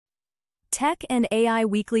Tech and AI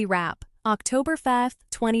Weekly Wrap, October 5th,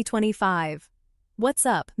 2025. What's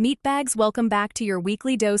up, meatbags? Welcome back to your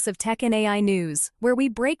weekly dose of tech and AI news, where we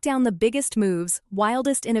break down the biggest moves,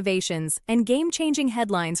 wildest innovations, and game-changing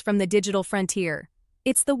headlines from the digital frontier.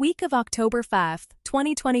 It's the week of October 5th,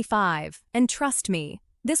 2025, and trust me,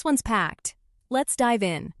 this one's packed. Let's dive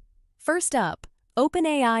in. First up,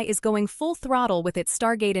 OpenAI is going full throttle with its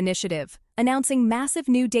Stargate initiative, announcing massive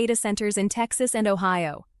new data centers in Texas and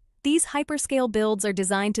Ohio. These hyperscale builds are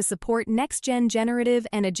designed to support next-gen generative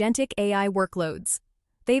and agentic AI workloads.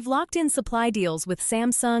 They've locked in supply deals with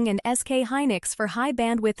Samsung and SK Hynix for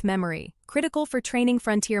high-bandwidth memory, critical for training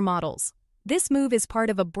frontier models. This move is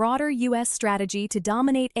part of a broader U.S. strategy to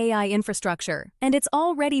dominate AI infrastructure, and it's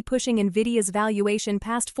already pushing NVIDIA's valuation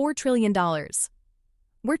past $4 trillion.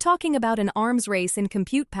 We're talking about an arms race in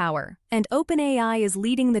compute power, and OpenAI is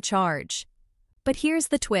leading the charge. But here's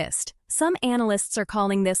the twist. Some analysts are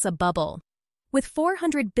calling this a bubble. With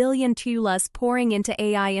 $400 billion pouring into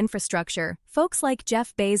AI infrastructure, folks like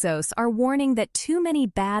Jeff Bezos are warning that too many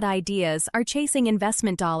bad ideas are chasing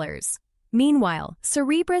investment dollars. Meanwhile,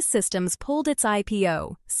 Cerebras Systems pulled its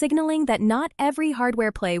IPO, signaling that not every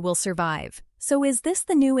hardware play will survive. So is this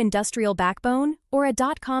the new industrial backbone, or a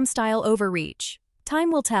dot-com-style overreach?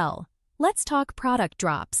 Time will tell. Let's talk product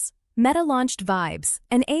drops. Meta launched Vibes,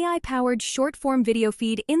 an AI-powered short-form video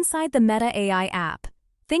feed inside the Meta AI app.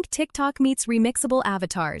 Think TikTok meets remixable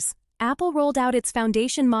avatars. Apple rolled out its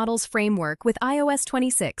foundation models framework with iOS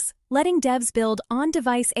 26, letting devs build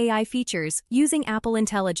on-device AI features using Apple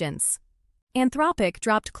Intelligence. Anthropic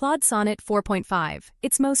dropped Claude Sonnet 4.5,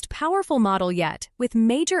 its most powerful model yet, with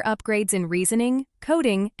major upgrades in reasoning,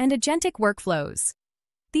 coding, and agentic workflows.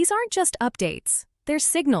 These aren't just updates, they're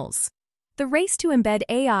signals. The race to embed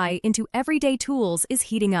AI into everyday tools is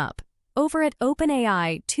heating up. Over at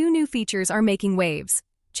OpenAI, two new features are making waves.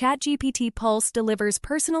 ChatGPT Pulse delivers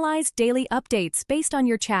personalized daily updates based on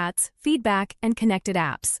your chats, feedback, and connected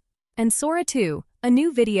apps. And Sora 2, a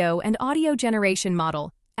new video and audio generation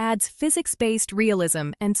model, adds physics-based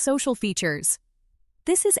realism and social features.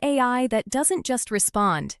 This is AI that doesn't just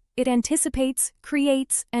respond, it anticipates,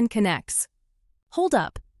 creates, and connects. Hold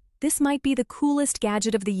up, this might be the coolest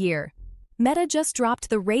gadget of the year. Meta just dropped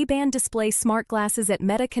the Ray-Ban display smart glasses at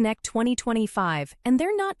Meta Connect 2025, and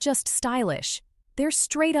they're not just stylish, they're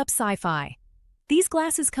straight-up sci-fi. These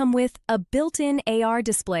glasses come with a built-in AR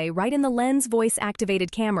display right in the lens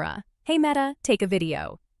voice-activated camera. Hey Meta, take a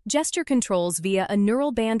video. Gesture controls via a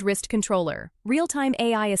neural band wrist controller. Real-time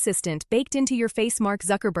AI assistant baked into your face. Mark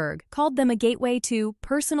Zuckerberg called them a gateway to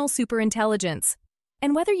personal superintelligence.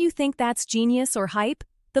 And whether you think that's genius or hype,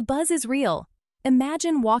 the buzz is real.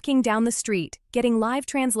 Imagine walking down the street, getting live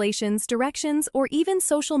translations, directions, or even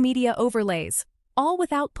social media overlays, all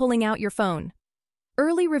without pulling out your phone.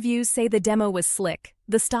 Early reviews say the demo was slick,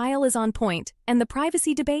 the style is on point, and the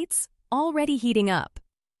privacy debates already heating up.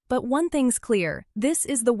 But one thing's clear, this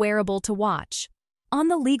is the wearable to watch. On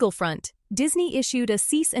the legal front, Disney issued a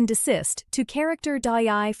cease and desist to Character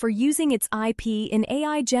AI for using its IP in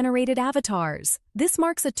AI-generated avatars. This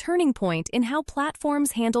marks a turning point in how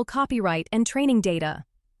platforms handle copyright and training data.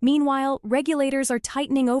 Meanwhile, regulators are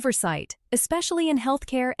tightening oversight, especially in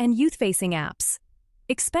healthcare and youth-facing apps.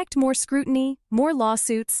 Expect more scrutiny, more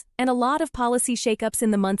lawsuits, and a lot of policy shakeups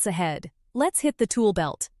in the months ahead. Let's hit the tool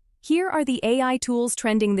belt. Here are the AI tools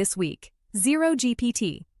trending this week.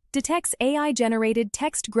 ZeroGPT detects AI-generated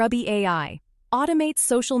text. Grubby AI automates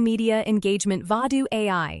social media engagement. Vadoo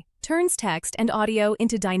AI turns text and audio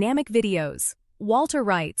into dynamic videos. Walter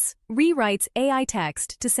writes, rewrites AI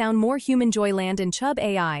text to sound more human. Joyland and Chubb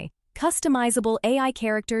AI, customizable AI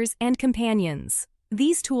characters and companions.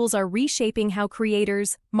 These tools are reshaping how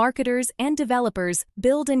creators, marketers, and developers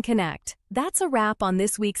build and connect. That's a wrap on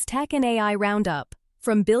this week's Tech and AI Roundup.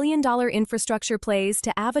 From billion-dollar infrastructure plays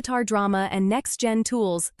to avatar drama and next-gen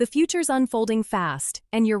tools, the future's unfolding fast,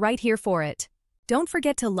 and you're right here for it. Don't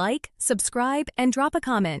forget to like, subscribe, and drop a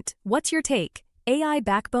comment. What's your take? AI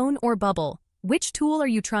backbone or bubble? Which tool are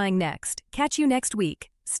you trying next? Catch you next week.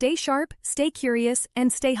 Stay sharp, stay curious,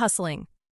 and stay hustling.